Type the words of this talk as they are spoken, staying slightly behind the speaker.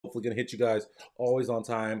Hopefully going to hit you guys always on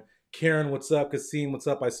time. Karen, what's up? Kasim, what's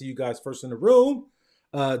up? I see you guys first in the room.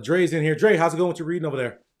 Dre's in here. Dre, how's it going with your reading over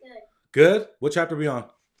there? Good. Good? What chapter are we on?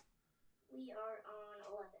 We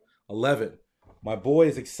are on 11. My boy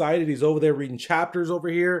is excited. He's over there reading chapters over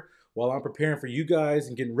here while I'm preparing for you guys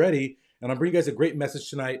and getting ready. And I'm bringing you guys a great message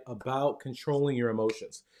tonight about controlling your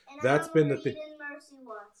emotions. And That's I'm been the thing.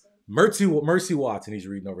 Mercy Watson. Mercy Watson, he's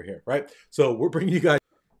reading over here, right? So we're bringing you guys.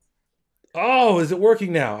 Oh, is it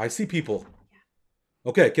working now? I see people.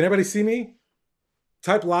 Okay, can everybody see me?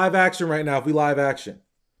 Type live action right now if we live action.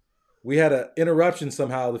 We had an interruption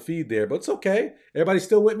somehow of the feed there, but it's okay. Everybody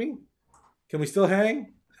still with me? Can we still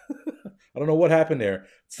hang? I don't know what happened there.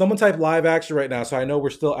 Someone type live action right now so I know we're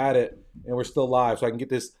still at it and we're still live so I can get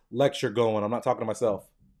this lecture going. I'm not talking to myself.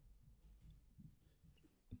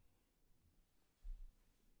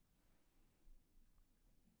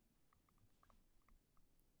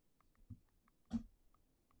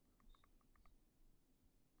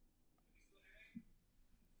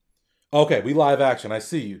 Okay, we live action. I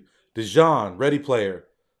see you. Dijon, Ready Player,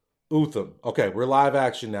 Utham. Okay, we're live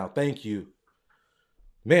action now. Thank you.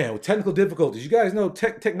 Man, with technical difficulties, you guys know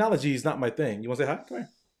technology is not my thing. You want to say hi? Come here.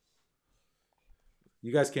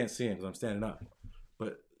 You guys can't see him because I'm standing up.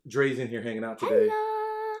 But Dre's in here hanging out today.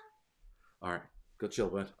 Hello. All right, go chill,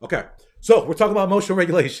 bud. Okay, so we're talking about emotional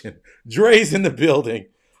regulation. Dre's in the building.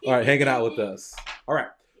 All right, hanging out with us. All right,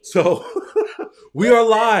 so we are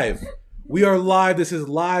live. We are live. This is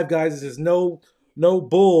live, guys. This is no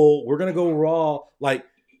bull. We're gonna go raw. Like,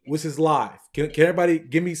 this is live. Can everybody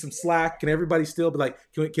give me some slack? Can everybody still be like,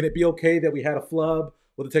 can it be okay that we had a flub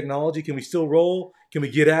with the technology? Can we still roll? Can we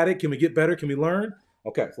get at it? Can we get better? Can we learn?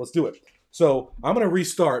 Okay, so let's do it. So I'm gonna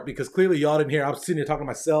restart because clearly y'all didn't hear. I was sitting here talking to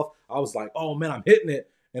myself. I was like, oh man, I'm hitting it.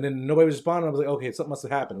 And then nobody was responding. I was like, okay, something must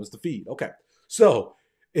have happened. It was the feed. Okay. So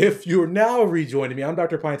if you're now rejoining me, I'm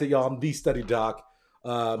Dr. Pinesett, y'all. I'm the study doc.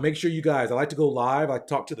 Make sure you guys, I like to go live. I like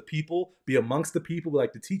to talk to the people, be amongst the people. We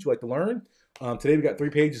like to teach, we like to learn. Today we got 3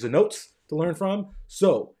 pages of notes to learn from.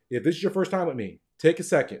 So if this is your first time with me, take a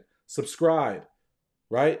second, subscribe,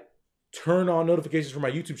 right? Turn on notifications for my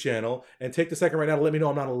YouTube channel and take the second right now to let me know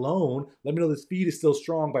I'm not alone. Let me know this feed is still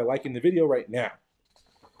strong by liking the video right now.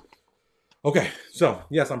 Okay, so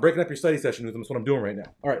yes, I'm breaking up your study session with them. That's what I'm doing right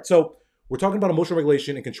now. All right, so we're talking about emotional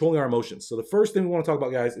regulation and controlling our emotions. So the first thing we want to talk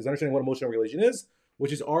about, guys, is understanding what emotional regulation is,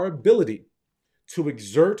 which is our ability to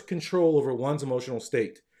exert control over one's emotional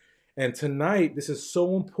state. And tonight, this is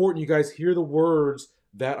so important you guys hear the words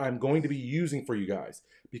that I'm going to be using for you guys,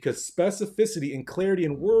 because specificity and clarity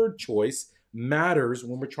in word choice matters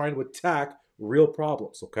when we're trying to attack real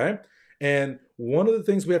problems, okay? And one of the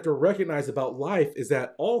things we have to recognize about life is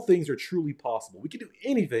that all things are truly possible. We can do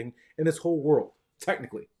anything in this whole world,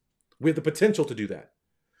 technically. We have the potential to do that.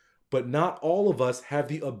 But not all of us have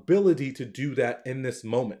the ability to do that in this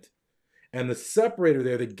moment. And the separator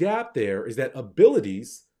there, the gap there, is that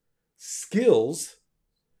abilities, skills,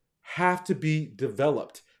 have to be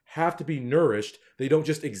developed, have to be nourished. They don't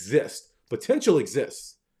just exist. Potential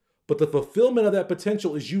exists. But the fulfillment of that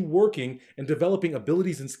potential is you working and developing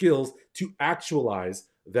abilities and skills to actualize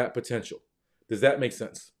that potential. Does that make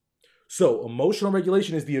sense? So emotional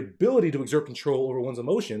regulation is the ability to exert control over one's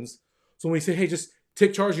emotions. So when we say, hey, just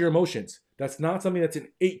take charge of your emotions, that's not something that's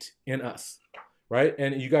innate in us, right?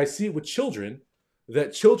 And you guys see it with children,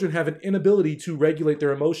 that children have an inability to regulate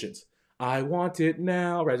their emotions. I want it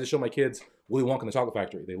now, right? I just showed my kids Willy Wonka and the Chocolate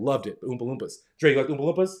Factory. They loved it, the Oompa Loompas. Dre, you like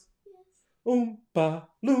Oompa Loompas? Oompa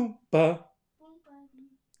Loompa.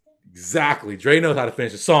 Exactly. Dre knows how to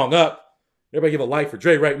finish the song up. Everybody give a like for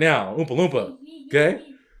Dre right now. Oompa Loompa. Okay?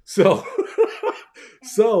 So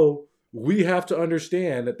we have to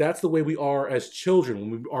understand that that's the way we are as children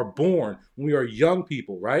when we are born, when we are young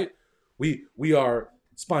people, right? We are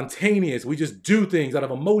spontaneous. We just do things out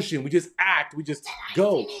of emotion. We just act. We just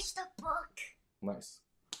go. I finished the book. Nice.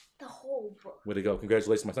 The whole book. Way to go.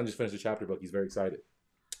 Congratulations. My son just finished the chapter book. He's very excited.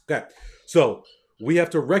 Okay. So we have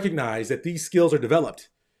to recognize that these skills are developed.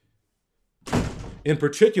 In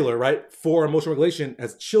particular, right, for emotional regulation,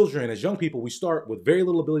 as children, as young people, we start with very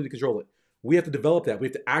little ability to control it. We have to develop that. We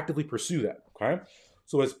have to actively pursue that, okay?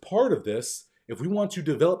 So as part of this, if we want to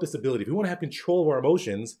develop this ability, if we want to have control of our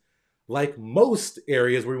emotions, like most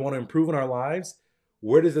areas where we want to improve in our lives,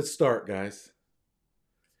 where does it start, guys?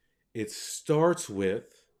 It starts with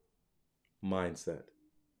mindset.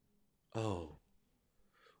 Oh,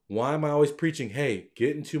 why am I always preaching, hey,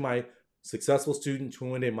 get into my Successful Student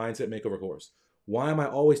 21-Day Mindset Makeover course? Why am I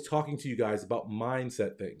always talking to you guys about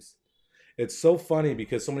mindset things? It's so funny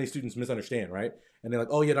because so many students misunderstand, right? And they're like,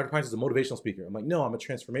 oh yeah, Dr. Pines is a motivational speaker. I'm like, no, I'm a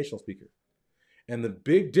transformational speaker. And the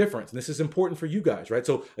big difference, and this is important for you guys, right?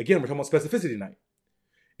 So again, we're talking about specificity tonight,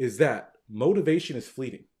 is that motivation is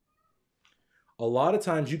fleeting. A lot of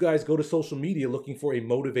times you guys go to social media looking for a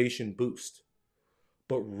motivation boost.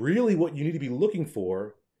 But really what you need to be looking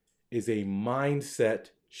for is a mindset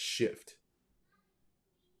shift.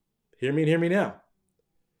 Hear me and hear me now.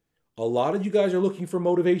 A lot of you guys are looking for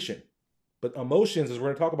motivation, but emotions, as we're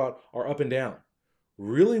going to talk about, are up and down.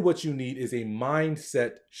 Really what you need is a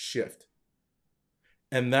mindset shift.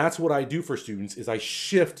 And that's what I do for students, is I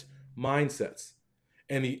shift mindsets.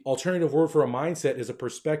 And the alternative word for a mindset is a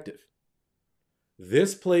perspective.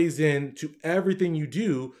 This plays into everything you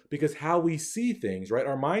do because how we see things, right?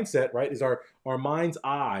 Our mindset, right, is our mind's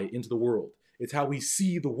eye into the world. It's how we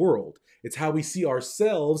see the world. It's how we see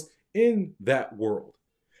ourselves in that world.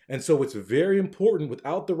 And so it's very important,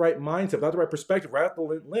 without the right mindset, without the right perspective, right out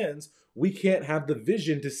the lens, we can't have the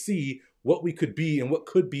vision to see what we could be and what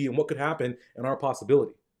could happen in our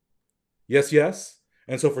possibility. Yes, yes.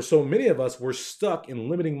 And so for so many of us, we're stuck in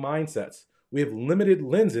limiting mindsets. We have limited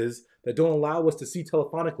lenses that don't allow us to see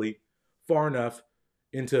telephonically far enough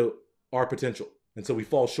into our potential. And so we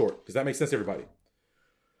fall short. Does that make sense, everybody?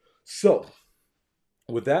 So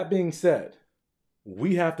with that being said,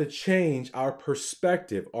 we have to change our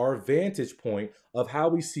perspective, our vantage point of how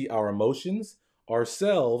we see our emotions,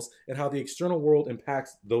 ourselves, and how the external world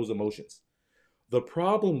impacts those emotions. The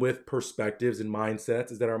problem with perspectives and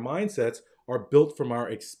mindsets is that our mindsets are built from our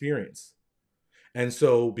experience. And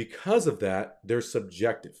so because of that, they're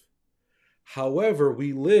subjective. However,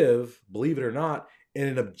 we live, believe it or not, in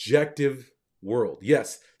an objective world.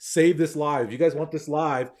 Yes, save this live. If you guys want this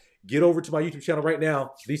live, get over to my YouTube channel right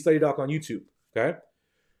now, The Study Doc on YouTube, okay?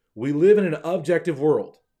 We live in an objective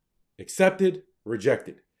world. Accepted,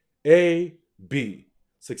 rejected. A, B.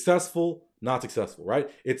 Successful, not successful, right?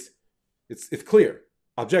 It's clear,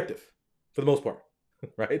 objective for the most part,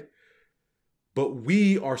 right? But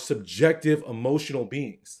we are subjective emotional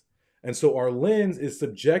beings. And so our lens is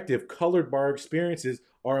subjective, colored by our experiences,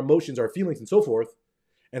 our emotions, our feelings, and so forth.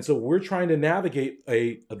 And so we're trying to navigate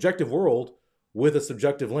an objective world with a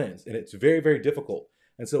subjective lens. And it's very, very difficult.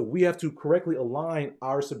 And so we have to correctly align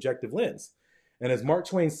our subjective lens. And as Mark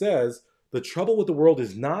Twain says, the trouble with the world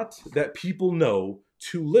is not that people know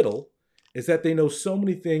too little, it's that they know so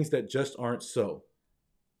many things that just aren't so.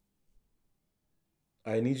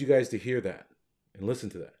 I need you guys to hear that and listen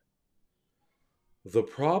to that. The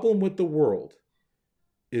problem with the world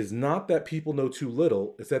is not that people know too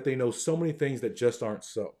little, it's that they know so many things that just aren't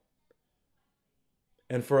so.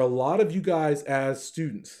 And for a lot of you guys as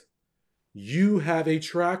students, you have a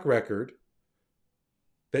track record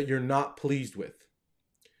that you're not pleased with.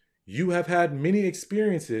 You have had many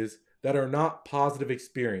experiences that are not positive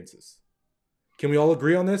experiences. Can we all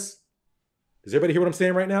agree on this? Does everybody hear what I'm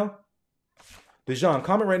saying right now? Dejan,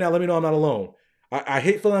 comment right now. Let me know I'm not alone. I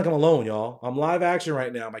hate feeling like I'm alone, y'all. I'm live action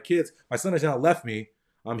right now. My son has now left me.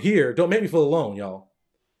 I'm here. Don't make me feel alone, y'all.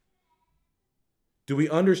 Do we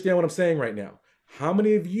understand what I'm saying right now? How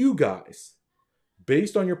many of you guys,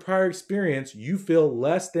 based on your prior experience, you feel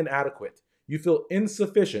less than adequate? You feel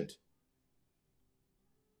insufficient?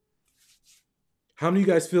 How many of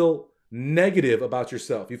you guys feel negative about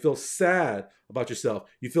yourself? You feel sad about yourself.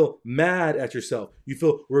 You feel mad at yourself. You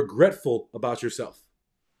feel regretful about yourself.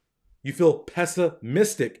 You feel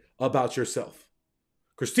pessimistic about yourself.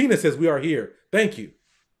 Christina says we are here. Thank you.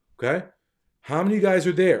 Okay. How many of you guys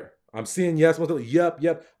are there? I'm seeing yes.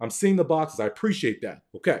 Yep. I'm seeing the boxes. I appreciate that.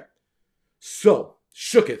 Okay. So,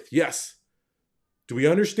 shooketh. Yes. Do we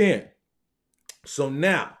understand? So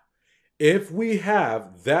now, if we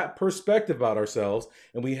have that perspective about ourselves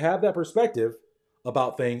and we have that perspective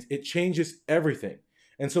about things, it changes everything.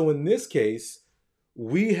 And so in this case,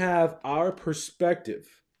 we have our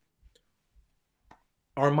perspective,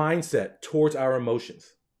 our mindset towards our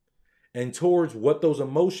emotions and towards what those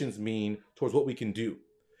emotions mean towards what we can do.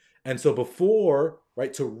 And so before,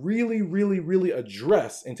 right, to really, really, really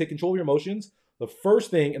address and take control of your emotions, the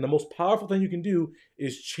first thing and the most powerful thing you can do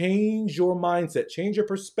is change your mindset, change your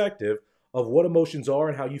perspective of what emotions are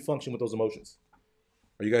and how you function with those emotions.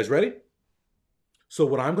 Are you guys ready? So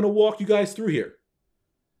what I'm going to walk you guys through here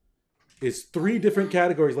is 3 different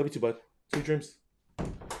categories. Love you too, bud. Sweet dreams.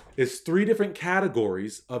 It's 3 different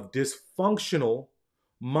categories of dysfunctional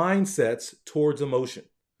mindsets towards emotion.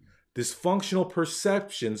 Dysfunctional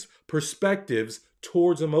perceptions, perspectives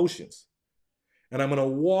towards emotions. And I'm going to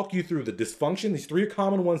walk you through the dysfunction. These 3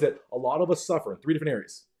 common ones that a lot of us suffer in 3 different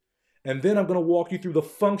areas. And then I'm going to walk you through the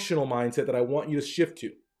functional mindset that I want you to shift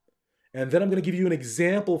to. And then I'm going to give you an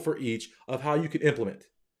example for each of how you can implement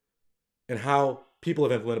and how people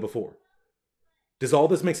have implemented before. Does all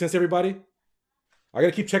this make sense, everybody? I got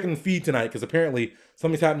to keep checking the feed tonight because apparently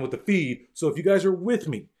something's happened with the feed. So if you guys are with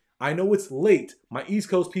me, I know it's late. My East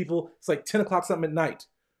Coast people, it's like 10 o'clock something at night.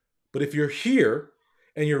 But if you're here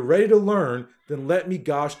and you're ready to learn, then let me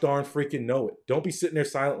gosh darn freaking know it. Don't be sitting there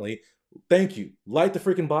silently. Thank you. Light the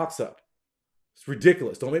freaking box up. It's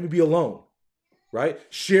ridiculous. Don't make me be alone, right?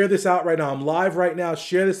 Share this out right now. I'm live right now.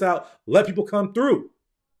 Share this out. Let people come through.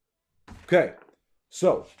 Okay,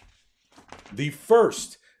 so the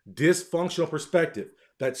first dysfunctional perspective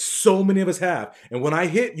that so many of us have, and when I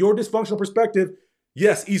hit your dysfunctional perspective,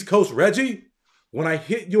 yes, East Coast Reggie, when I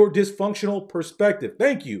hit your dysfunctional perspective,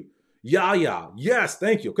 thank you. Yeah, yes,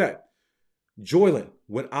 thank you. Okay, Joylyn,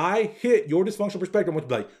 when I hit your dysfunctional perspective, I want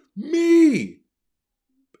you to be like, me.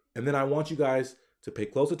 And then I want you guys to pay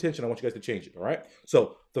close attention. I want you guys to change it, all right?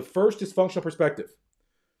 So the first dysfunctional perspective,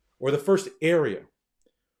 or the first area,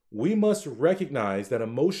 we must recognize that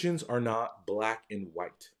emotions are not black and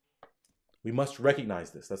white. We must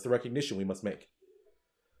recognize this. That's the recognition we must make.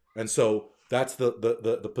 And so that's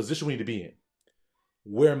the position we need to be in.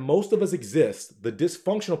 Where most of us exist, the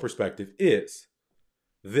dysfunctional perspective is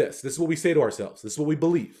this. This is what we say to ourselves. This is what we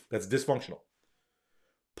believe. That's dysfunctional.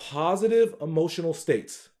 Positive emotional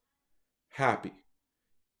states, happy,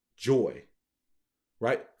 joy,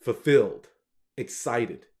 right? Fulfilled,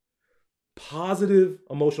 excited. Positive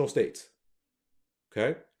emotional states,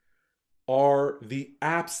 okay, are the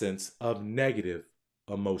absence of negative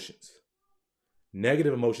emotions.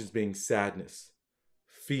 Negative emotions being sadness,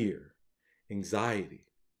 fear, anxiety,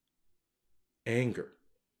 anger.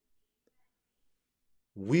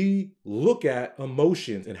 We look at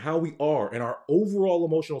emotions and how we are and our overall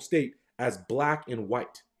emotional state as black and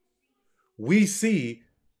white. We see,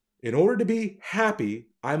 in order to be happy,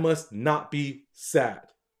 I must not be sad.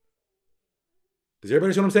 Does everybody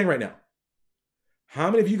understand what I'm saying right now?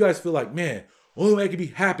 How many of you guys feel like, man, only way I can be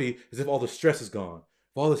happy is if all the stress is gone,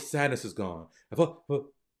 if all the sadness is gone.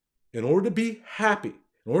 In order to be happy,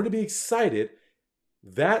 in order to be excited,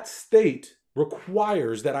 that state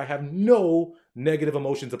requires that I have no negative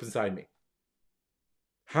emotions up inside me.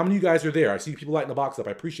 How many of you guys are there? I see people lighting the box up.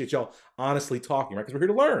 I appreciate y'all honestly talking, right? Because we're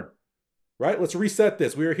here to learn, right? Let's reset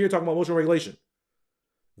this. We are here talking about emotional regulation.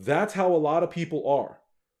 That's how a lot of people are.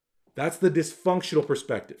 That's the dysfunctional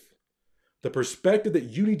perspective. The perspective that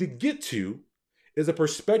you need to get to is a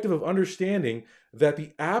perspective of understanding that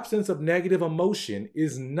the absence of negative emotion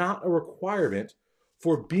is not a requirement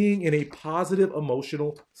for being in a positive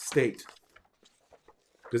emotional state.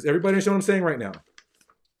 Does everybody understand what I'm saying right now?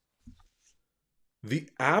 The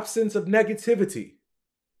absence of negativity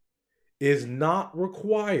is not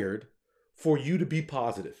required for you to be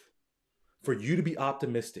positive, for you to be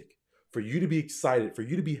optimistic, for you to be excited, for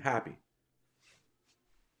you to be happy.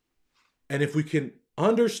 And if we can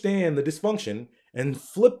understand the dysfunction and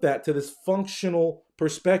flip that to this functional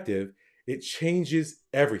perspective, it changes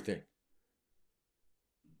everything.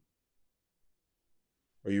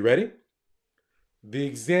 Are you ready? The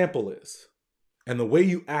example is, and the way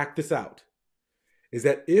you act this out, is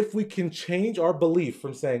that if we can change our belief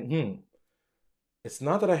from saying, it's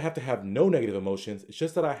not that I have to have no negative emotions, it's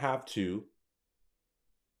just that I have to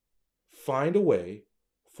find a way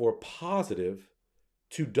for positive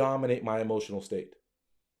to dominate my emotional state.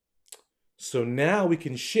 So now we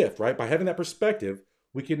can shift, right? By having that perspective,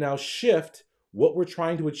 we can now shift what we're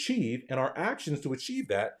trying to achieve, and our actions to achieve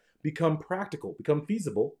that become practical, become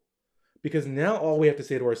feasible, because now all we have to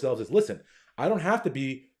say to ourselves is, listen, I don't have to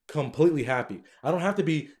be completely happy. I don't have to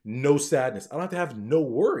be no sadness. I don't have to have no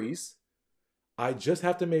worries. I just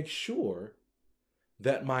have to make sure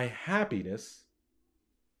that my happiness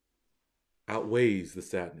outweighs the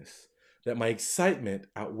sadness, that my excitement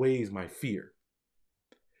outweighs my fear.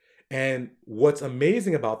 And what's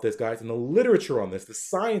amazing about this, guys, and the literature on this, the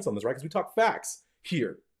science on this, right? Because we talk facts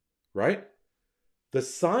here, right? The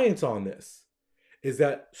science on this is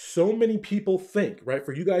that so many people think, right?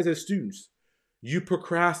 For you guys as students, you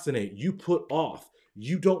procrastinate, you put off,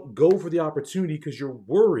 you don't go for the opportunity because you're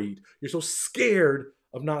worried, you're so scared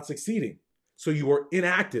of not succeeding. So you are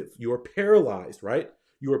inactive, you are paralyzed, right?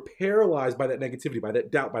 You are paralyzed by that negativity, by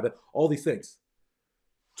that doubt, by all these things.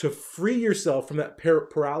 To free yourself from that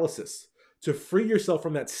paralysis, to free yourself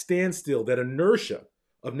from that standstill, that inertia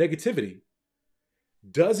of negativity,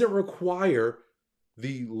 doesn't require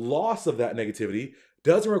the loss of that negativity,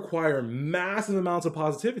 doesn't require massive amounts of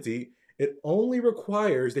positivity. It only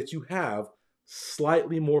requires that you have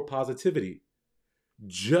slightly more positivity.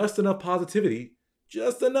 Just enough positivity,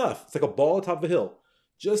 just enough. It's like a ball on top of a hill.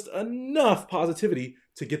 Just enough positivity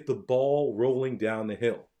to get the ball rolling down the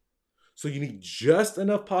hill. So you need just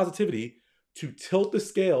enough positivity to tilt the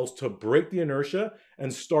scales, to break the inertia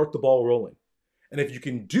and start the ball rolling. And if you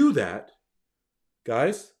can do that,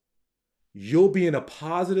 guys, you'll be in a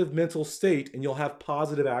positive mental state and you'll have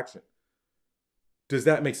positive action. Does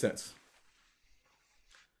that make sense?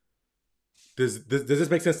 Does this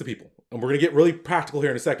make sense to people? And we're going to get really practical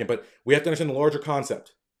here in a second, but we have to understand the larger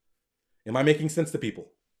concept. Am I making sense to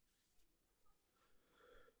people?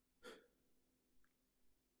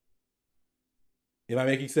 Am I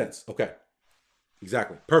making sense? Okay.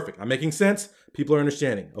 Exactly. Perfect. I'm making sense. People are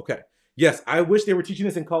understanding. Okay. Yes, I wish they were teaching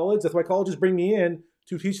this in college. That's why colleges bring me in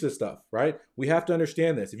to teach this stuff, right? We have to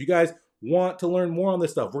understand this. If you guys want to learn more on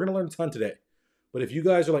this stuff, we're going to learn a ton today. But if you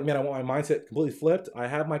guys are like, man, I want my mindset completely flipped, I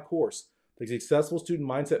have my course, the Successful Student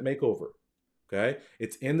Mindset Makeover. Okay?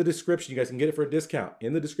 It's in the description. You guys can get it for a discount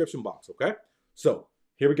in the description box. Okay? So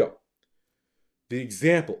here we go. The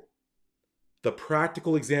example, the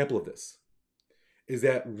practical example of this is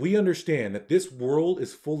that we understand that this world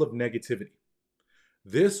is full of negativity.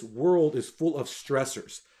 This world is full of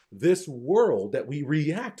stressors. This world that we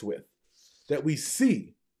react with, that we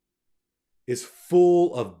see, is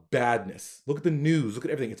full of badness. Look at the news. Look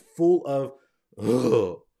at everything. It's full of,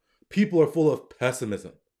 people are full of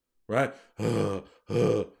pessimism, right?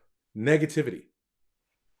 Negativity.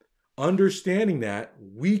 Understanding that,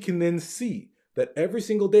 we can then see that every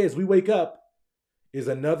single day as we wake up is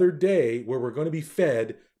another day where we're going to be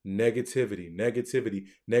fed negativity. We're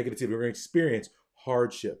going to experience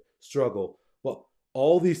hardship, struggle, well,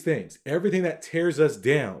 all these things, everything that tears us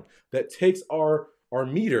down, that takes our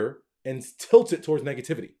meter and tilts it towards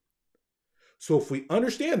negativity. So if we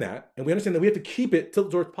understand that, and we understand that we have to keep it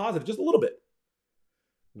tilted towards positive just a little bit,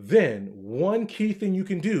 then one key thing you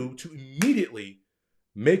can do to immediately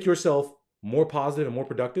make yourself more positive and more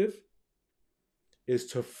productive is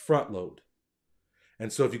to front load.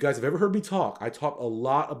 And so if you guys have ever heard me talk, I talk a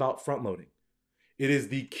lot about front loading. It is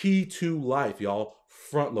the key to life, y'all,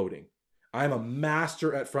 front loading. I'm a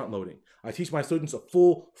master at front loading. I teach my students a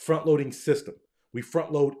full front loading system. We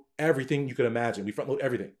front load everything you can imagine. We front load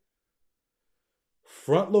everything.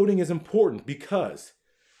 Front loading is important because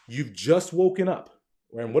you've just woken up.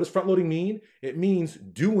 And what does front loading mean? It means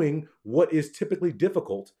doing what is typically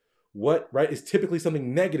difficult, what is typically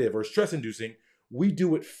something negative or stress inducing. We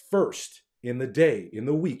do it first in the day, in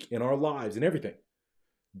the week, in our lives, in everything.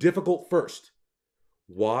 Difficult first.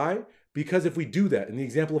 Why? Because if we do that, in the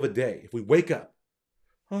example of a day, if we wake up,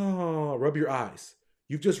 rub your eyes.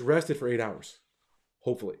 You've just rested for 8 hours.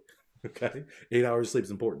 Hopefully. Okay? 8 hours of sleep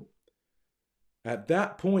is important. At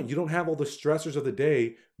that point, you don't have all the stressors of the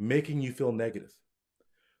day making you feel negative.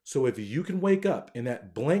 So if you can wake up in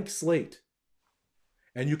that blank slate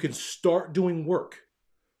and you can start doing work,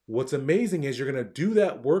 what's amazing is you're going to do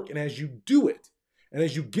that work, and as you do it, and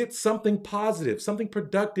as you get something positive, something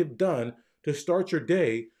productive done to start your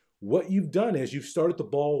day, what you've done is you've started the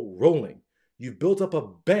ball rolling. You've built up a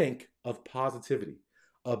bank of positivity,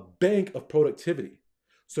 a bank of productivity.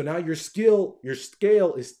 So now your scale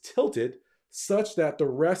is tilted such that the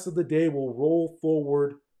rest of the day will roll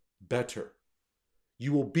forward better.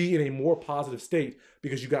 You will be in a more positive state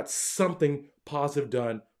because you got something positive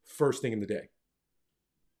done first thing in the day.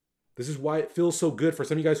 This is why it feels so good for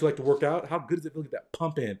some of you guys who like to work out. How good does it feel to get that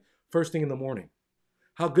pump in first thing in the morning?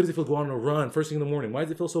 How good does it feel to go on a run first thing in the morning? Why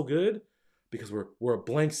does it feel so good? Because we're a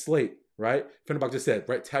blank slate, right? Fenderbach just said,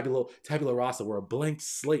 right? Tabula rasa, we're a blank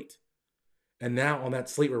slate. And now on that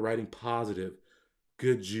slate, we're writing positive,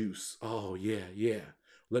 good juice. Oh, yeah.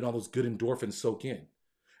 Letting all those good endorphins soak in.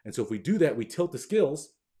 And so if we do that, we tilt the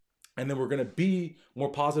scales, and then we're going to be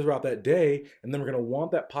more positive throughout that day, and then we're going to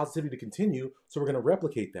want that positivity to continue, so we're going to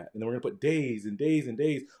replicate that. And then we're going to put days and days and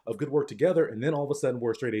days of good work together, and then all of a sudden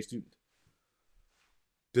we're a straight A student.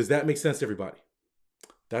 Does that make sense to everybody?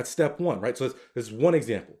 That's step one, right? So this is one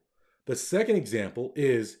example. The second example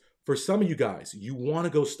is, for some of you guys, you want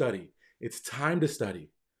to go study. It's time to study,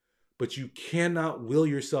 but you cannot will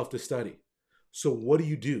yourself to study. So what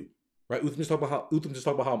do? Right? Utham just talked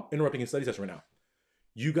about how I'm interrupting his study session right now.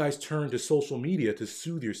 You guys turn to social media to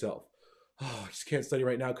soothe yourself. Oh, I just can't study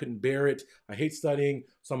right now. Couldn't bear it. I hate studying.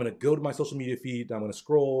 So I'm going to go to my social media feed. I'm going to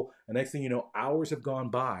scroll. And next thing you know, hours have gone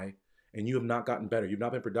by and you have not gotten better. You've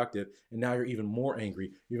not been productive. And now you're even more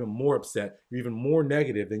angry. You're even more upset. You're even more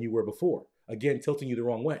negative than you were before. Again, tilting you the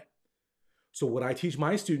wrong way. So what I teach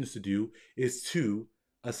my students to do is to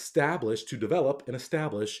develop and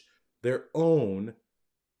establish their own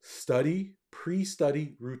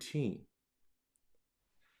pre-study routine.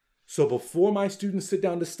 So before my students sit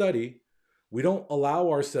down to study, we don't allow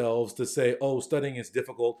ourselves to say, oh, studying is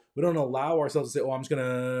difficult. We don't allow ourselves to say, oh, I'm just going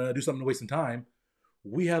to do something to waste some time.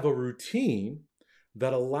 We have a routine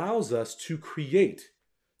that allows us to create,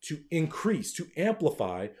 to increase, to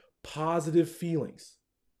amplify positive feelings.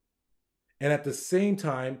 And at the same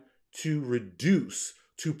time, to reduce,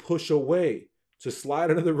 to push away, to slide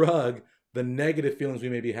under the rug the negative feelings we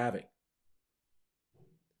may be having.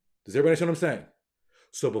 Does everybody understand what I'm saying?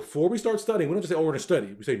 So before we start studying, we don't just say, oh, we're going to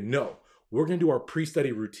study. We say, no, we're going to do our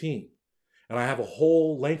pre-study routine. And I have a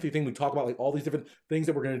whole lengthy thing. We talk about like all these different things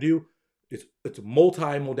that we're going to do. It's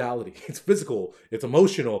multi-modality. It's physical. It's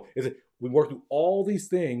emotional. We work through all these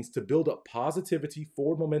things to build up positivity,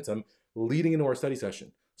 forward momentum, leading into our study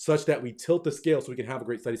session, such that we tilt the scale so we can have a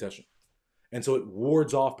great study session. And so it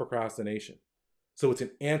wards off procrastination. So it's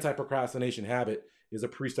an anti-procrastination habit is a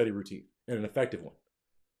pre-study routine and an effective one.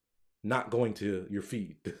 Not going to your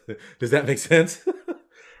feed. Does that make sense?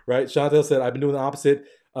 Right? Chantel said, I've been doing the opposite,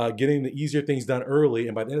 getting the easier things done early.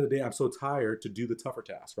 And by the end of the day, I'm so tired to do the tougher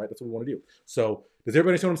tasks, right? That's what we want to do. So does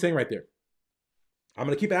everybody understand what I'm saying right there? I'm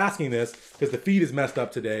going to keep asking this because the feed is messed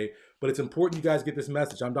up today, but it's important you guys get this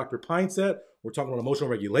message. I'm Dr. Pinesett. We're talking about emotional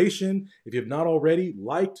regulation. If you have not already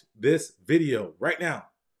liked this video right now,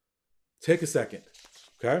 take a second,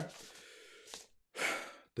 okay?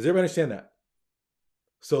 Does everybody understand that?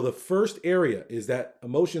 So the first area is that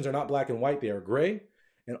emotions are not black and white, they are gray.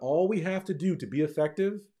 And all we have to do to be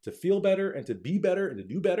effective, to feel better and to be better and to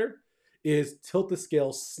do better is tilt the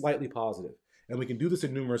scale slightly positive. And we can do this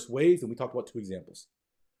in numerous ways, and we talked about 2 examples.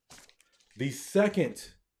 The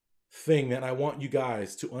second thing that I want you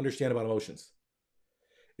guys to understand about emotions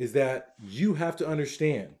is that you have to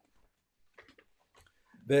understand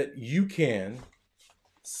that you can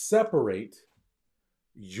separate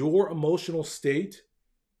your emotional state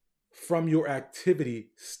from your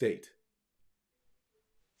activity state.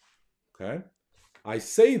 Okay? I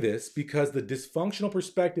say this because the dysfunctional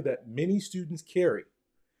perspective that many students carry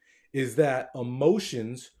is that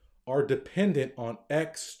emotions are dependent on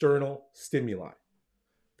external stimuli.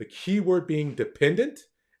 The key word being dependent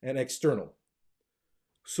and external.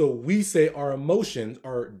 So we say our emotions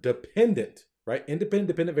are dependent, right? Independent,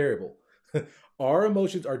 dependent variable. Our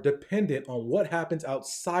emotions are dependent on what happens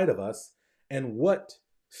outside of us and what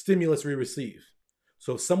stimulus we receive.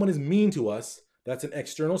 So if someone is mean to us, that's an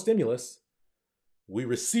external stimulus. We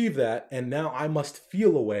receive that, and now I must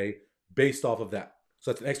feel a way based off of that.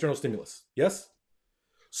 So that's an external stimulus. Yes?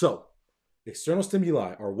 So external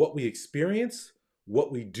stimuli are what we experience,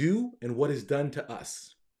 what we do, and what is done to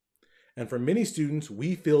us. And for many students,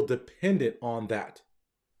 we feel dependent on that.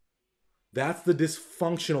 That's the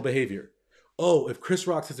dysfunctional behavior. Oh, if Chris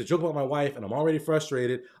Rock says a joke about my wife and I'm already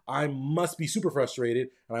frustrated, I must be super frustrated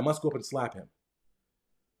and I must go up and slap him.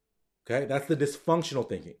 Okay, that's the dysfunctional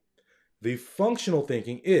thinking. The functional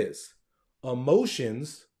thinking is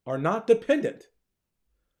emotions are not dependent.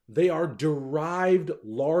 They are derived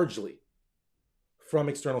largely from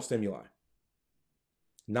external stimuli.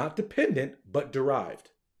 Not dependent, but derived.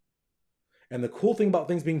 And the cool thing about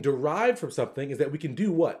things being derived from something is that we can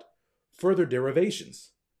do what? Further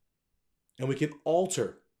derivations. And we can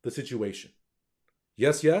alter the situation.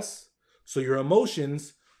 Yes, yes? So your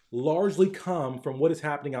emotions largely come from what is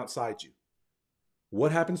happening outside you.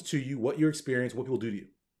 What happens to you, what you experience, what people do to you.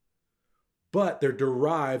 But they're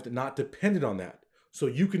derived, not dependent on that. So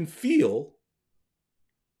you can feel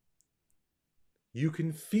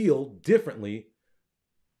differently.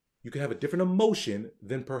 You can have a different emotion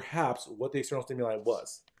than perhaps what the external stimuli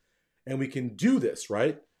was. And we can do this,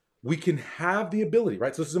 right? We can have the ability,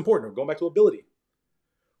 right? So this is important. We're going back to ability.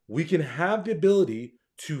 We can have the ability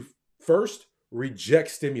to first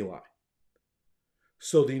reject stimuli.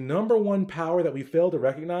 So the number one power that we fail to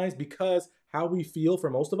recognize, because how we feel for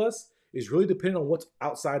most of us is really dependent on what's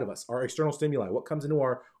outside of us, our external stimuli, what comes into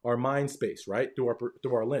our mind space, right? Through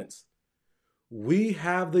our lens. We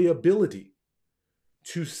have the ability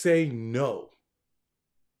to say no,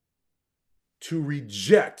 to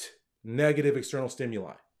reject negative external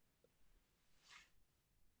stimuli.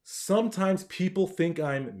 Sometimes people think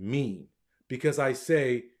I'm mean because I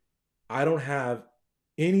say, I don't have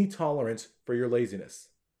any tolerance for your laziness.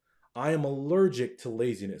 I am allergic to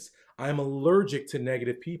laziness. I am allergic to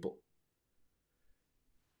negative people.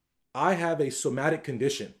 I have a somatic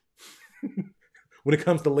condition when it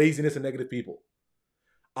comes to laziness and negative people.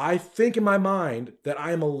 I think in my mind that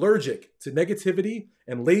I am allergic to negativity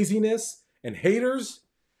and laziness and haters.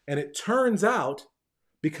 And it turns out,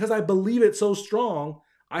 because I believe it so strong,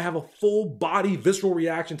 I have a full body visceral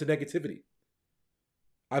reaction to negativity.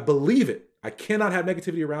 I believe it. I cannot have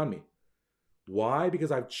negativity around me. Why?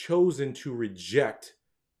 Because I've chosen to reject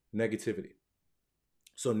negativity.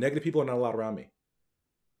 So negative people are not allowed around me.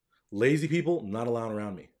 Lazy people, not allowed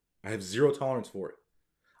around me. I have zero tolerance for it.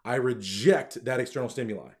 I reject that external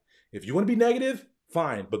stimuli. If you want to be negative,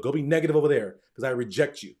 fine, but go be negative over there because I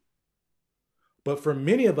reject you. But for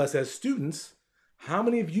many of us as students, how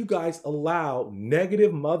many of you guys allow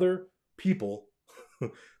negative mother people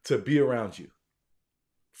to be around you?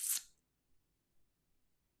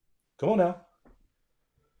 Come on now.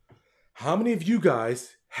 How many of you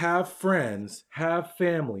guys have friends, have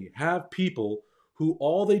family, have people who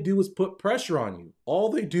all they do is put pressure on you? All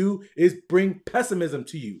they do is bring pessimism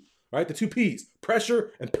to you, right? The two P's,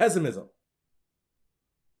 pressure and pessimism.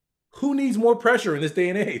 Who needs more pressure in this day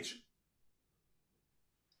and age?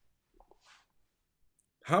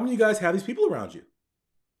 How many of you guys have these people around you?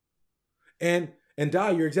 And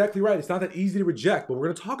Di, you're exactly right. It's not that easy to reject, but we're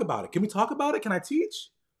going to talk about it. Can we talk about it? Can I teach?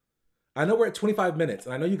 I know we're at 25 minutes,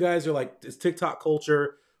 and I know you guys are like, it's TikTok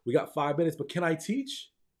culture. We got 5 minutes, but can I teach?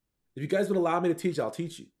 If you guys would allow me to teach, I'll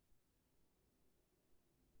teach you.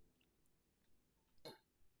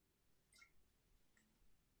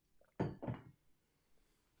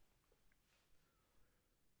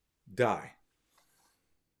 Di.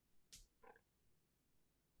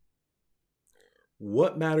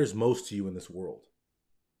 What matters most to you in this world?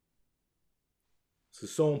 This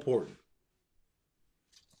is so important.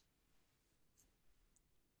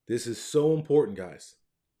 This is so important, guys.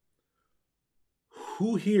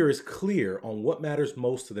 Who here is clear on what matters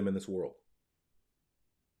most to them in this world?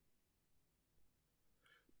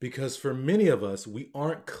 Because for many of us, we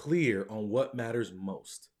aren't clear on what matters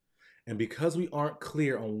most. And because we aren't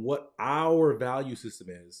clear on what our value system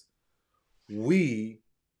is, we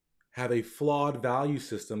have a flawed value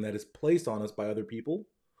system that is placed on us by other people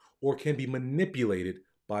or can be manipulated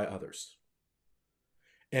by others.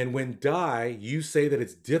 And when you say that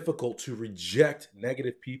it's difficult to reject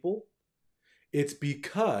negative people, it's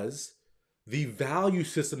because the value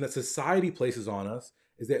system that society places on us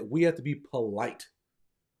is that we have to be polite,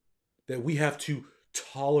 that we have to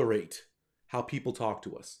tolerate how people talk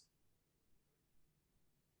to us.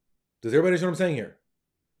 Does everybody understand what I'm saying here?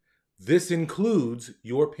 This includes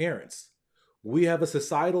your parents. We have a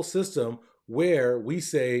societal system where we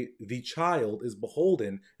say the child is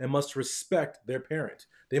beholden and must respect their parent.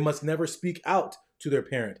 They must never speak out to their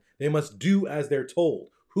parent. They must do as they're told.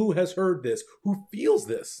 Who has heard this? Who feels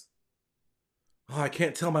this? Oh, I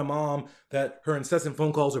can't tell my mom that her incessant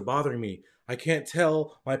phone calls are bothering me. I can't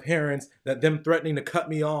tell my parents that them threatening to cut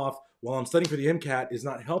me off while I'm studying for the MCAT is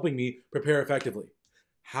not helping me prepare effectively.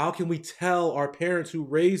 How can we tell our parents who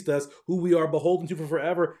raised us, who we are beholden to for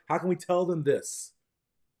forever, how can we tell them this?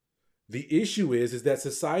 The issue is that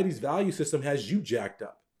society's value system has you jacked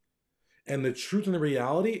up. And the truth and the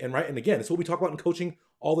reality, and again, it's what we talk about in coaching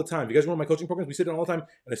all the time. If you guys remember my coaching programs, we sit down all the time,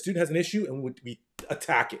 and a student has an issue, and we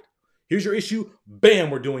attack it. Here's your issue,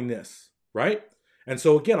 bam, we're doing this, right? And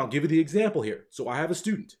so again, I'll give you the example here. So I have a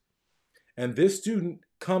student, and this student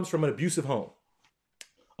comes from an abusive home.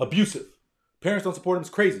 Abusive. Parents don't support him, it's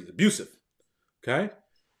crazy, it's abusive, okay?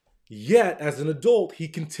 Yet, as an adult, he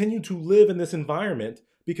continued to live in this environment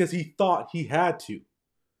because he thought he had to.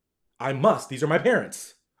 I must, these are my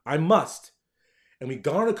parents. I must. And we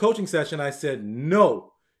got on a coaching session. I said,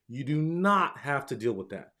 no, you do not have to deal with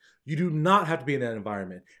that. You do not have to be in that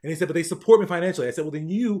environment. And he said, but they support me financially. I said, well, then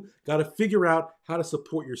you got to figure out how to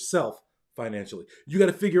support yourself financially. You got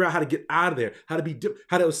to figure out how to get out of there, how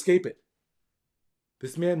to escape it.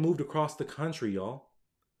 This man moved across the country, y'all.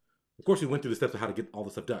 Of course, we went through the steps of how to get all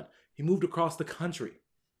this stuff done. He moved across the country,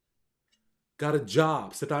 got a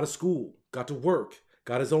job, stepped out of school, got to work,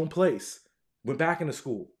 got his own place, went back into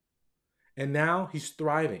school. And now he's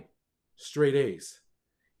thriving, straight A's.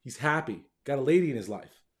 He's happy, got a lady in his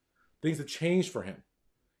life. Things have changed for him.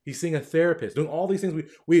 He's seeing a therapist, doing all these things.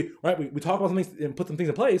 We talk about some things and put some things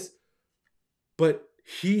in place, but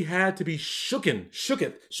he had to be shaken,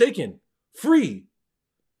 free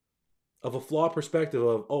of a flawed perspective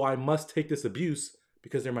of, oh, I must take this abuse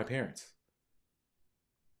because they're my parents.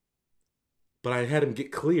 But I had him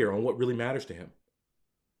get clear on what really matters to him.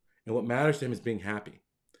 And what matters to him is being happy.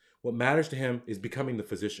 What matters to him is becoming the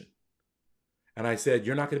physician. And I said,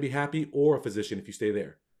 you're not going to be happy or a physician if you stay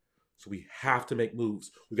there. So we have to make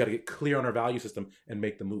moves. We've got to get clear on our value system and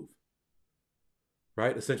make the move.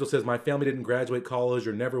 Right? Essential says, my family didn't graduate college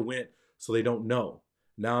or never went, so they don't know.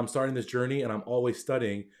 Now I'm starting this journey and I'm always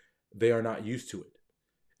studying. They are not used to it.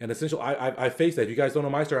 And Essential, I faced that. If you guys don't know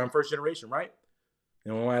my story, I'm first generation, right?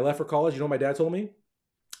 And when I left for college, you know what my dad told me?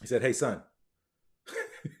 He said, hey, son.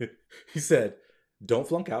 He said, don't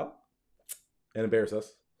flunk out and embarrass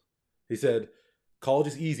us. He said, college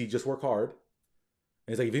is easy, just work hard.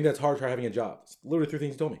 And he's like, if you think that's hard, try having a job. It's literally 3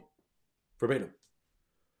 things he told me. Verbatim.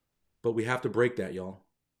 But we have to break that, y'all.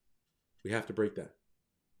 We have to break that.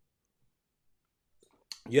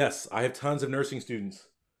 Yes, I have tons of nursing students.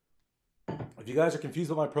 If you guys are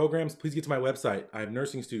confused about my programs, please get to my website. I have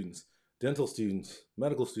nursing students, dental students,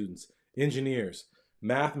 medical students, engineers,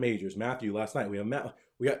 math majors. Matthew, last night we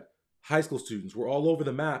got high school students. We're all over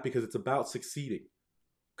the map because it's about succeeding,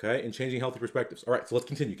 okay, and changing healthy perspectives. All right, so let's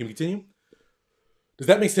continue. Can we continue? Does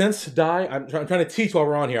that make sense, Di? I'm trying to teach while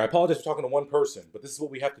we're on here. I apologize for talking to one person, but this is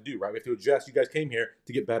what we have to do, right? We have to adjust. You guys came here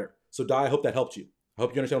to get better. So, Di, I hope that helped you. I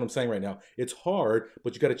hope you understand what I'm saying right now. It's hard,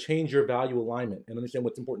 but you got to change your value alignment and understand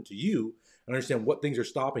what's important to you and understand what things are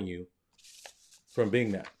stopping you from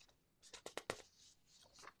being that.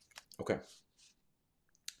 Okay.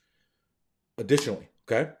 Additionally,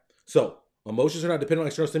 okay? So, emotions are not dependent on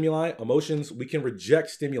external stimuli. Emotions, we can reject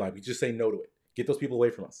stimuli. We just say no to it. Get those people away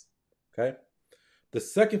from us, okay? The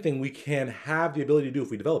second thing we can have the ability to do if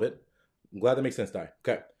we develop it, I'm glad that makes sense, Di.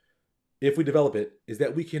 Okay. If we develop it, is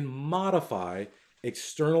that we can modify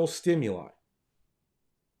external stimuli.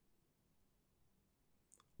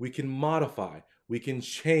 We can modify, we can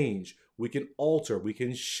change, we can alter, we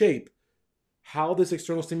can shape how this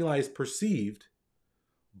external stimuli is perceived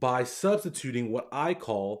by substituting what I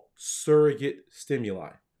call surrogate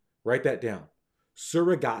stimuli. Write that down.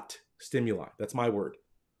 Surrogate stimuli. That's my word.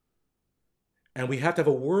 And we have to have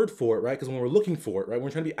a word for it, right? Because when we're looking for it, right? When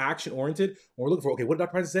we're trying to be action-oriented, when we're looking for, okay, what did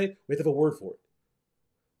Dr. Pinesett say? We have to have a word for it.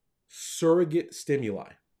 Surrogate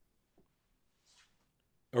stimuli.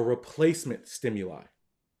 A replacement stimuli.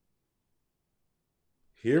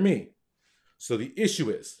 Hear me. So the issue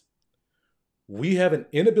is, we have an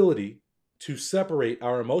inability to separate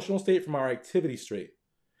our emotional state from our activity state.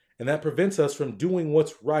 And that prevents us from doing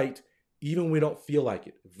what's right even when we don't feel like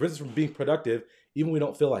it. It prevents us from being productive even when we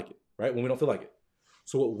don't feel like it. Right? When we don't feel like it.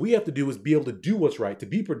 So what we have to do is be able to do what's right, to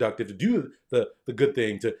be productive, to do the good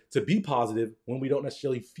thing, to be positive when we don't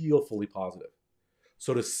necessarily feel fully positive.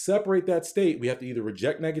 So to separate that state, we have to either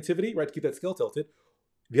reject negativity, right, to keep that scale tilted.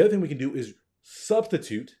 The other thing we can do is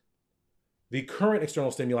substitute the current external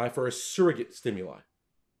stimuli for a surrogate stimuli.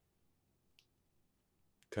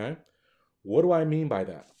 Okay? What do I mean by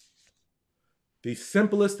that? The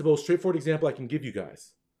simplest, the most straightforward example I can give you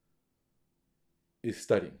guys is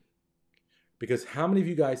studying. Because how many of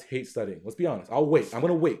you guys hate studying? Let's be honest. I'll wait. I'm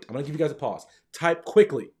going to wait. I'm going to give you guys a pause. Type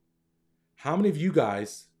quickly. How many of you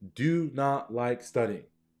guys do not like studying?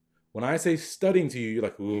 When I say studying to you, you're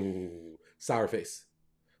like, ooh, sour face.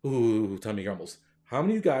 Ooh, tummy grumbles. How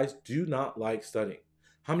many of you guys do not like studying?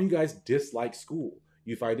 How many of you guys dislike school?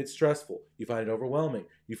 You find it stressful. You find it overwhelming.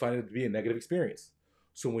 You find it to be a negative experience.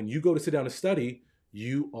 So when you go to sit down to study,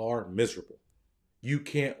 you are miserable. You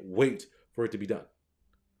can't wait for it to be done.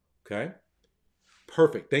 Okay?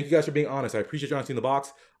 Perfect. Thank you guys for being honest. I appreciate your honesty in the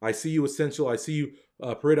box. I see you, Essential. I see you,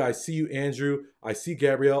 Parita. I see you, Andrew. I see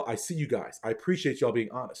Gabrielle. I see you guys. I appreciate y'all being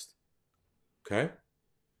honest. Okay?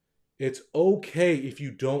 It's okay if you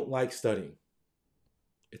don't like studying.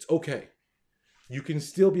 It's okay. You can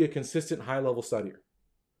still be a consistent high-level studier.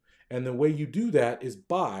 And the way you do that is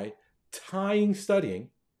by tying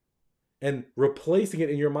studying and replacing it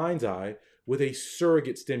in your mind's eye with a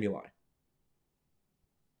surrogate stimuli.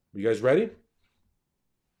 You guys ready?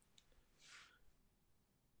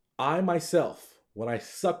 I myself, when I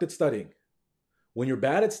sucked at studying, when you're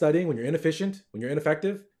bad at studying, when you're inefficient, when you're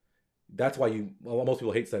ineffective, that's why most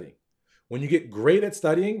people hate studying. When you get great at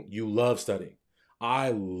studying, you love studying.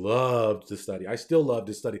 I loved to study. I still love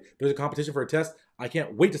to study. There's a competition for a test. I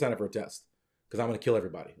can't wait to sign up for a test because I'm going to kill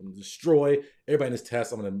everybody. I'm going to destroy everybody in this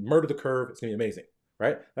test. I'm going to murder the curve. It's going to be amazing,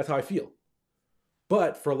 right? That's how I feel.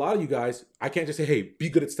 But for a lot of you guys, I can't just say, hey, be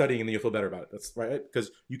good at studying and then you'll feel better about it. That's right, because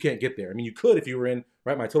you can't get there. I mean, you could if you were in,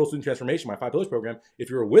 right, my Total Student Transformation, my 5 Pillars program. If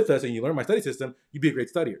you were with us and you learned my study system, you'd be a great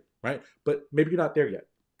studier, right? But maybe you're not there yet,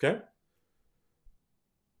 okay?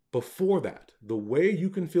 Before that, the way you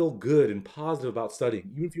can feel good and positive about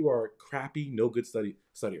studying, even if you are a crappy, no good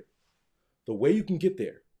studier, the way you can get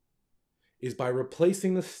there is by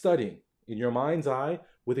replacing the studying in your mind's eye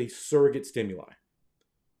with a surrogate stimuli.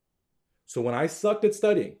 So when I sucked at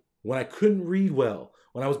studying, when I couldn't read well,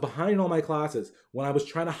 when I was behind in all my classes, when I was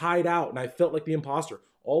trying to hide out and I felt like the imposter,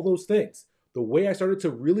 all those things, the way I started to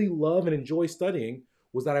really love and enjoy studying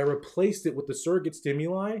was that I replaced it with the surrogate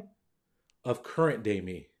stimuli of current day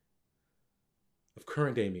me. Of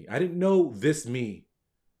current day me. I didn't know this me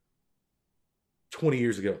 20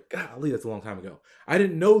 years ago. Golly, that's a long time ago. I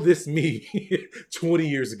didn't know this me 20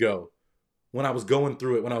 years ago when I was going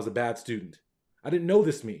through it, when I was a bad student. I didn't know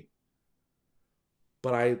this me.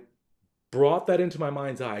 But I brought that into my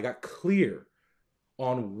mind's eye. I got clear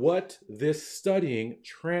on what this studying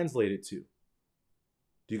translated to. Do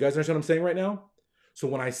you guys understand what I'm saying right now? So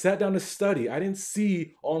when I sat down to study, I didn't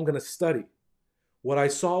see, oh, I'm going to study. What I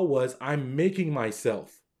saw was I'm making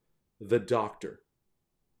myself the doctor.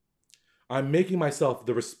 I'm making myself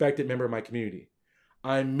the respected member of my community.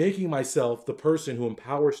 I'm making myself the person who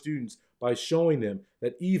empowers students by showing them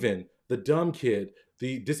that even the dumb kid,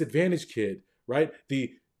 the disadvantaged kid, right?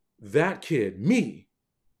 That kid, me,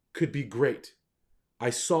 could be great. I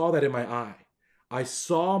saw that in my eye. I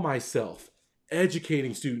saw myself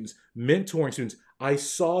educating students, mentoring students. I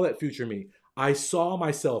saw that future me. I saw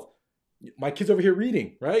myself, my kids over here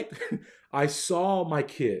reading, right? I saw my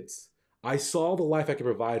kids. I saw the life I could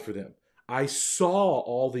provide for them. I saw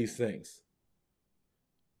all these things.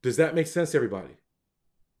 Does that make sense to everybody?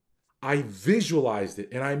 I visualized it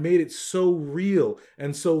and I made it so real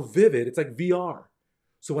and so vivid. It's like VR.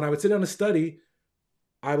 So when I would sit down to study,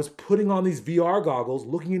 I was putting on these VR goggles,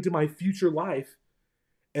 looking into my future life,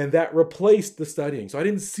 and that replaced the studying. So I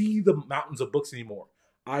didn't see the mountains of books anymore.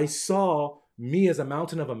 I saw me as a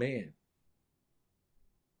mountain of a man.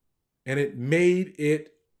 And it made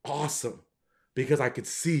it awesome because I could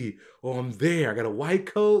see, oh, I'm there. I got a white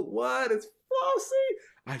coat. What? It's flossy.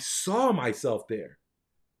 I saw myself there.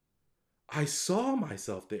 I saw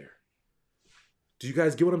myself there. Do you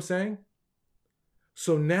guys get what I'm saying?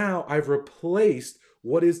 So now I've replaced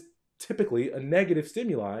what is typically a negative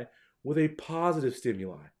stimuli with a positive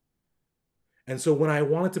stimuli. And so when I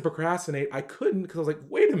wanted to procrastinate, I couldn't because I was like,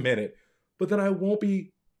 wait a minute, but then I won't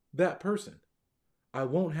be that person. I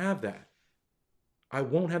won't have that. I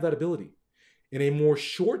won't have that ability. In a more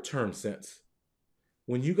short-term sense,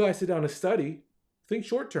 when you guys sit down to study, think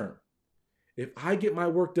short-term. If I get my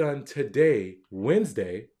work done today,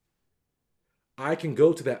 Wednesday, I can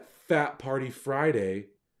go to that fat party Friday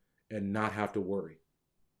and not have to worry.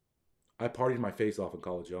 I partied my face off in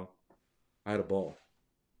college, y'all. I had a ball.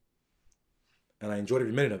 And I enjoyed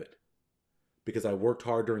every minute of it because I worked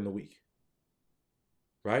hard during the week.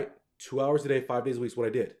 Right? 2 hours a day, 5 days a week is what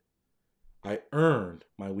I did. I earned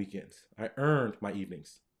my weekends. I earned my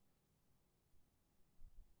evenings.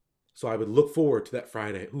 So I would look forward to that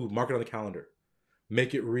Friday. Ooh, mark it on the calendar.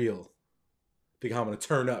 Make it real. Think how I'm going to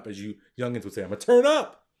turn up, as you youngins would say. I'm going to turn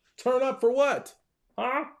up. Turn up for what?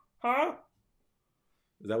 Huh? Huh?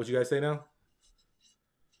 Is that what you guys say now?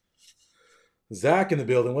 Zach in the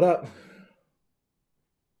building. What up?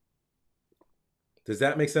 Does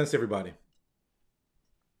that make sense to everybody?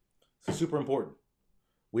 It's super important.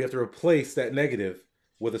 We have to replace that negative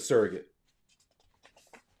with a surrogate.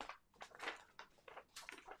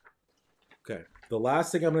 Okay. The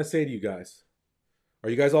last thing I'm going to say to you guys. Are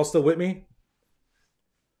you guys all still with me?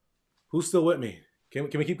 Who's still with me? Can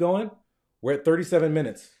we keep going? We're at 37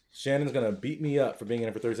 minutes. Shannon's going to beat me up for being in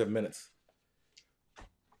here for 37 minutes.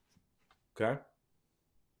 Okay?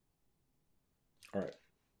 All right.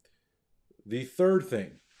 The third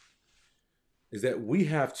thing is that we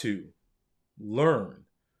have to learn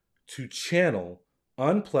to channel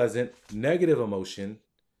unpleasant, negative emotion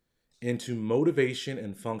into motivation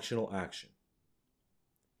and functional action.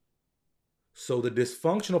 So the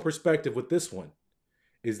dysfunctional perspective with this one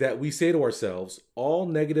is that we say to ourselves, all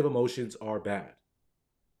negative emotions are bad.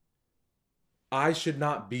 I should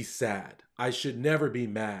not be sad. I should never be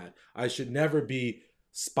mad. I should never be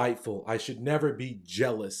spiteful. I should never be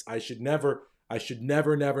jealous. I should never,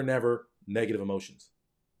 negative emotions.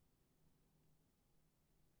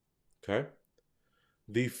 Okay?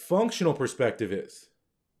 The functional perspective is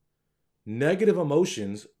negative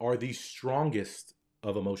emotions are the strongest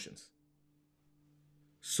of emotions.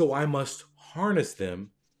 So I must harness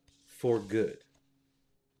them for good.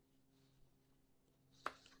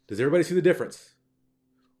 Does everybody see the difference?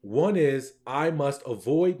 One is I must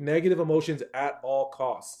avoid negative emotions at all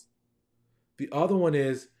costs. The other one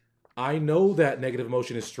is I know that negative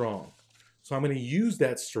emotion is strong. So I'm going to use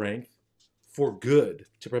that strength for good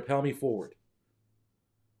to propel me forward.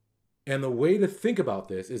 And the way to think about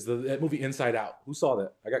this is that movie Inside Out. Who saw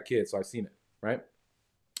that? I got kids, so I've seen it, right?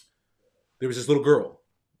 There was this little girl,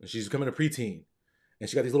 and she's becoming a preteen. And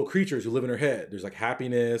she got these little creatures who live in her head. There's like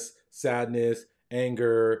happiness, sadness,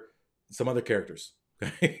 anger, some other characters.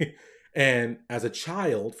 Okay? And as a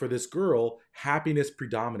child, for this girl, happiness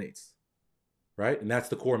predominates, right? And that's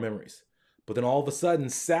the core memories. But then all of a sudden,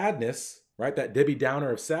 sadness, right? That Debbie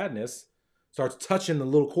Downer of sadness starts touching the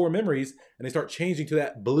little core memories, and they start changing to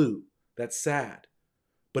that blue, that's sad.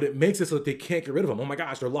 But it makes it so that they can't get rid of them. Oh my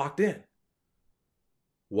gosh, they're locked in.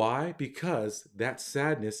 Why? Because that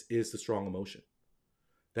sadness is the strong emotion.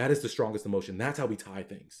 That is the strongest emotion. That's how we tie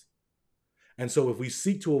things. And so if we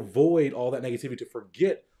seek to avoid all that negativity, to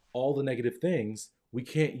forget all the negative things, we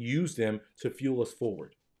can't use them to fuel us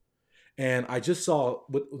forward. And I just saw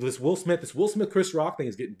with this Will Smith Chris Rock thing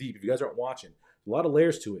is getting deep. If you guys aren't watching, a lot of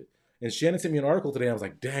layers to it. And Shannon sent me an article today. And I was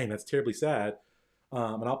like, dang, that's terribly sad.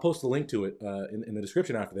 And I'll post a link to it in the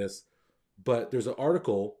description after this. But there's an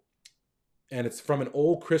article, and it's from an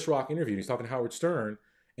old Chris Rock interview. He's talking to Howard Stern,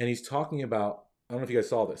 and he's talking about, I don't know if you guys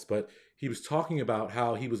saw this, but he was talking about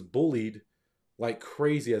how he was bullied like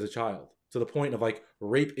crazy as a child, to the point of like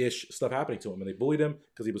rape-ish stuff happening to him. And they bullied him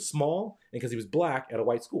because he was small and because he was black at a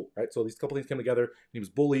white school, right? So these couple things came together, and he was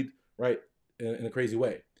bullied, right, in a crazy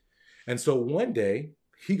way. And so one day,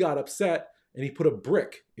 he got upset, and he put a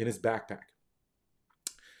brick in his backpack.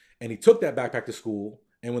 And he took that backpack to school,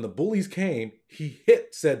 and when the bullies came, he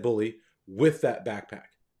hit said bully with that backpack.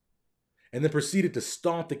 And then proceeded to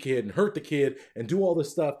stomp the kid and hurt the kid and do all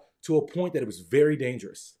this stuff to a point that it was very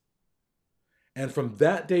dangerous. And from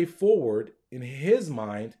that day forward, in his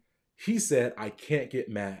mind, he said, I can't get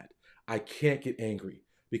mad. I can't get angry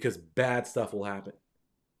because bad stuff will happen.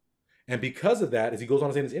 And because of that, as he goes on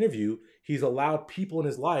to say in this interview, he's allowed people in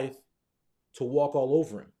his life to walk all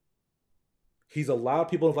over him. He's allowed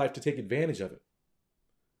people in his life to take advantage of it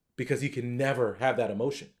because he can never have that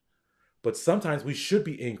emotion. But sometimes we should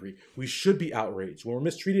be angry. We should be outraged. When we're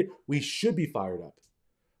mistreated, we should be fired up.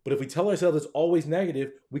 But if we tell ourselves it's always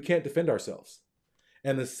negative, we can't defend ourselves.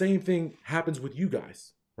 And the same thing happens with you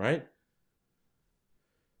guys, right?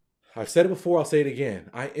 I've said it before, I'll say it again.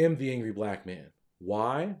 I am the angry black man.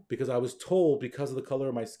 Why? Because I was told because of the color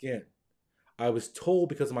of my skin. I was told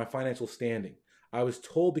because of my financial standing. I was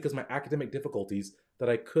told because of my academic difficulties that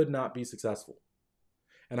I could not be successful.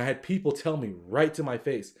 And I had people tell me right to my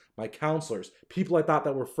face, my counselors, people I thought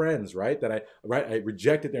that were friends, right? That I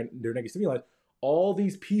rejected their negative stimuli. All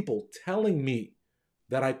these people telling me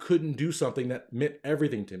that I couldn't do something that meant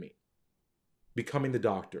everything to me. Becoming the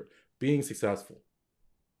doctor, being successful,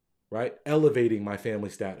 right? Elevating my family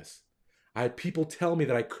status. I had people tell me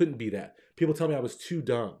that I couldn't be that. People tell me I was too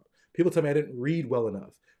dumb. People tell me I didn't read well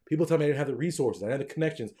enough. People tell me I didn't have the resources. I didn't have the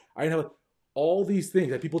connections. I didn't have all these things.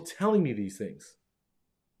 I had people telling me these things.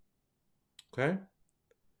 Okay?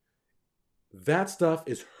 That stuff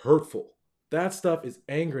is hurtful. That stuff is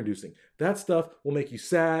anger inducing. That stuff will make you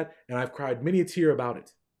sad, and I've cried many a tear about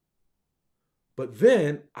it. But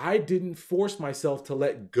then I didn't force myself to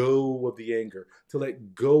let go of the anger, to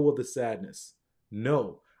let go of the sadness.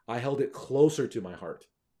 No, I held it closer to my heart.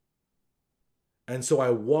 And so I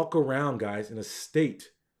walk around, guys, in a state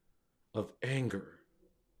of anger,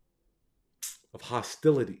 of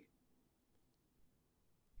hostility.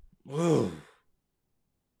 Ugh.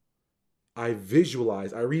 I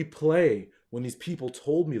visualize, I replay when these people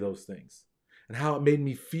told me those things and how it made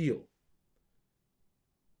me feel.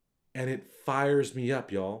 And it fires me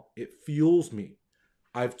up, y'all. It fuels me.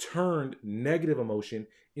 I've turned negative emotion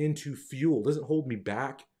into fuel. It doesn't hold me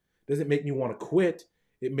back. It doesn't make me want to quit.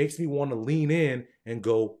 It makes me want to lean in and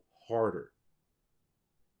go harder.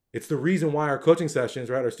 It's the reason why our coaching sessions,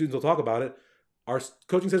 right? Our students will talk about it. Our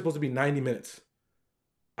coaching session is supposed to be 90 minutes.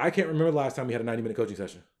 I can't remember the last time we had a 90-minute coaching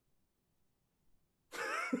session.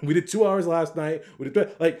 We did 2 hours last night. We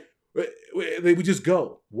just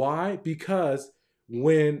go. Why? Because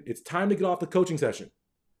when it's time to get off the coaching session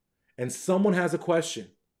and someone has a question,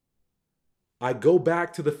 I go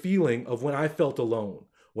back to the feeling of when I felt alone,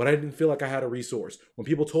 when I didn't feel like I had a resource, when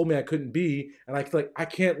people told me I couldn't be, and I feel like I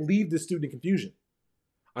can't leave this student in confusion.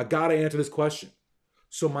 I got to answer this question.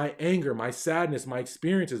 So my anger, my sadness, my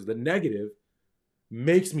experiences, the negative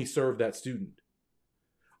makes me serve that student.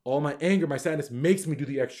 All my anger, my sadness makes me do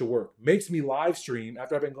the extra work, makes me live stream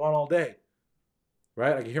after I've been gone all day,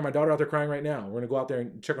 right? I can hear my daughter out there crying right now. We're going to go out there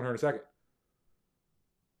and check on her in a second.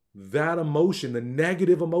 That emotion, the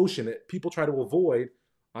negative emotion that people try to avoid,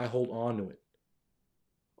 I hold on to it.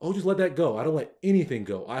 Oh, just let that go. I don't let anything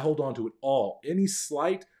go. I hold on to it all. Any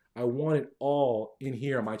slight, I want it all in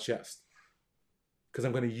here on my chest because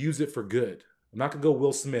I'm going to use it for good. I'm not going to go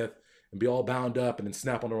Will Smith and be all bound up and then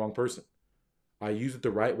snap on the wrong person. I use it the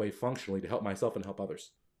right way functionally to help myself and help others.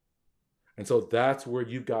 And so that's where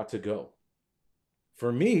you've got to go.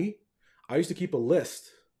 For me, I used to keep a list,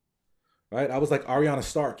 right? I was like Ariana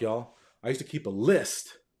Stark, y'all. I used to keep a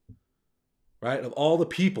list, right, of all the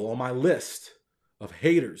people on my list of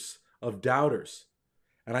haters, of doubters.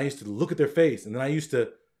 And I used to look at their face, and then I used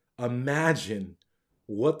to imagine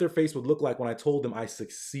what their face would look like when I told them I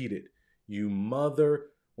succeeded. You mother,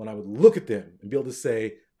 when I would look at them and be able to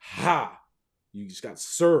say, ha, you just got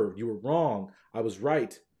served. You were wrong. I was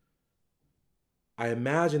right. I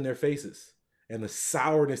imagined their faces and the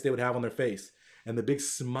sourness they would have on their face and the big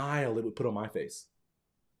smile it would put on my face.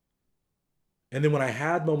 And then when I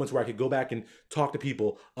had moments where I could go back and talk to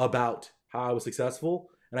people about how I was successful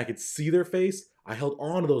and I could see their face, I held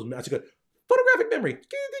on to those. I took a photographic memory,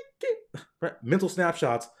 mental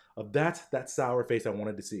snapshots of that sour face I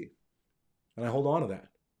wanted to see. And I hold on to that.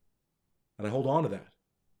 And I hold on to that.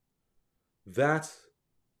 That's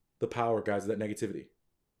the power, guys, of that negativity.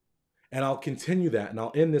 And I'll continue that, and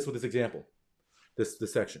I'll end this with this example, this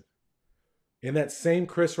section. In that same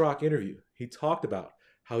Chris Rock interview, he talked about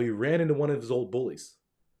how he ran into one of his old bullies.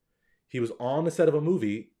 He was on the set of a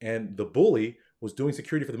movie, and the bully was doing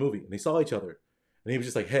security for the movie, and they saw each other. And he was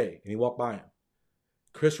just like, hey, and he walked by him.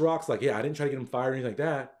 Chris Rock's like, yeah, I didn't try to get him fired or anything like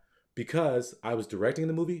that because I was directing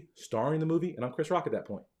the movie, starring the movie, and I'm Chris Rock at that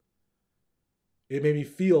point. It made me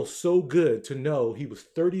feel so good to know he was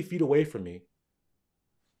 30 feet away from me,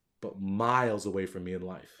 but miles away from me in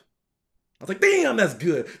life. I was like, damn, that's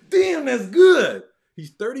good. Damn, that's good.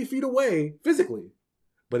 He's 30 feet away physically,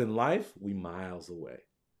 but in life, we miles away.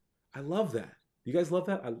 I love that. You guys love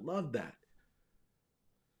that? I love that.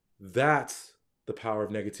 That's the power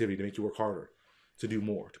of negativity to make you work harder, to do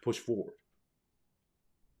more, to push forward.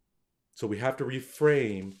 So we have to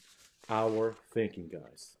reframe our thinking,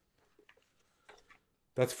 guys.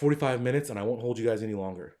 That's 45 minutes, and I won't hold you guys any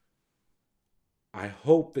longer. I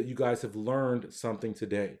hope that you guys have learned something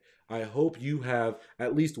today. I hope you have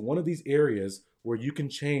at least one of these areas where you can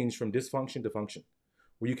change from dysfunction to function,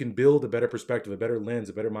 where you can build a better perspective, a better lens,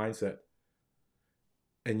 a better mindset.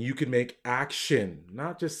 And you can make action,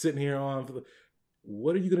 not just sitting here on for the,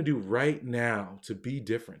 what are you going to do right now to be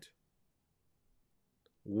different?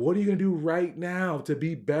 What are you going to do right now to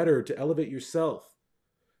be better, to elevate yourself,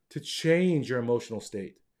 to change your emotional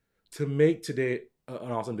state, to make today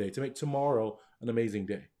an awesome day, to make tomorrow an amazing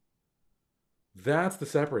day? That's the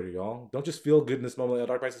separator, y'all. Don't just feel good in this moment.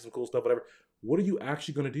 Dark price is some cool stuff, whatever. What are you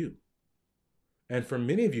actually going to do? And for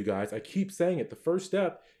many of you guys, I keep saying it, the first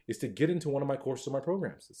step is to get into one of my courses or my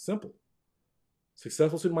programs. It's simple.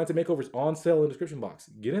 Successful Student Mindset Makeover is on sale in the description box.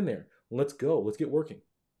 Get in there. Let's go. Let's get working.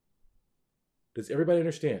 Does everybody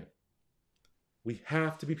understand? We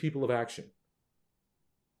have to be people of action,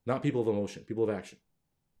 not people of emotion, people of action.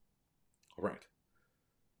 All right.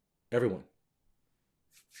 Everyone,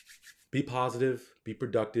 be positive, be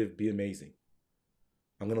productive, be amazing.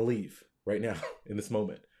 I'm going to leave right now in this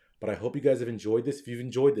moment, but I hope you guys have enjoyed this. If you've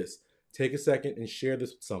enjoyed this, take a second and share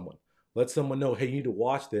this with someone. Let someone know, hey, you need to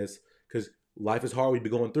watch this because life is hard. We've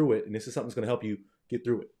been going through it, and this is something that's going to help you get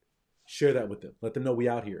through it. Share that with them. Let them know we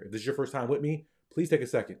out here. If this is your first time with me, please take a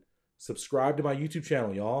second. Subscribe to my YouTube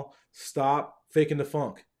channel, y'all. Stop faking the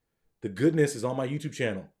funk. The goodness is on my YouTube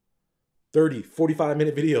channel. 30,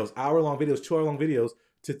 45-minute videos, hour-long videos, 2-hour-long videos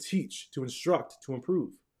to teach, to instruct, to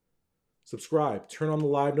improve. Subscribe. Turn on the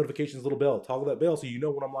live notifications little bell. Toggle that bell so you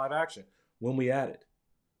know when I'm live action, when we add it.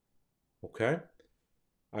 Okay?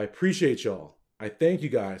 I appreciate y'all. I thank you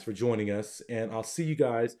guys for joining us, and I'll see you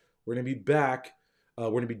guys. We're going to be back. We're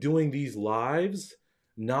going to be doing these lives,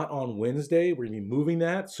 not on Wednesday. We're going to be moving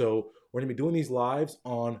that. So we're going to be doing these lives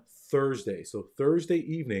on Thursday. So Thursday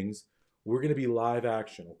evenings, we're going to be live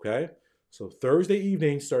action, okay? So Thursday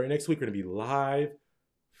evening, starting next week, we're going to be live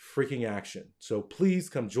freaking action. So please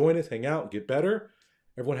come join us, hang out, get better.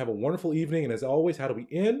 Everyone have a wonderful evening. And as always, how do we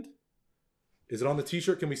end? Is it on the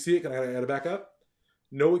t-shirt? Can we see it? Can I add it back up?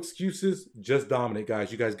 No excuses, just dominate,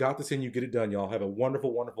 guys. You guys got this in. You get it done, y'all. Have a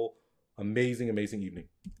wonderful, wonderful, amazing, amazing evening.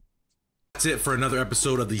 That's it for another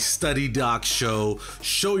episode of the Study Doc Show.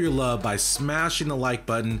 Show your love by smashing the like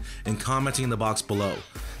button and commenting in the box below.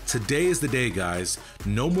 Today is the day, guys.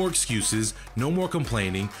 No more excuses, no more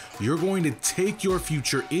complaining. You're going to take your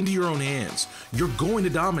future into your own hands. You're going to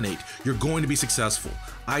dominate. You're going to be successful.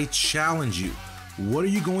 I challenge you. What are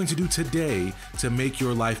you going to do today to make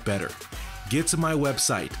your life better? Get to my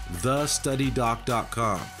website,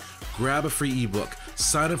 thestudydoc.com. Grab a free ebook.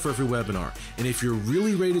 Sign up for a free webinar. And if you're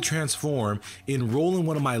really ready to transform, enroll in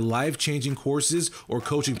one of my life-changing courses or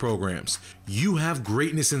coaching programs. You have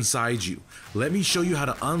greatness inside you. Let me show you how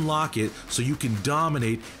to unlock it so you can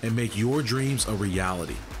dominate and make your dreams a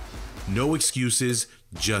reality. No excuses,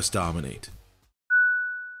 just dominate.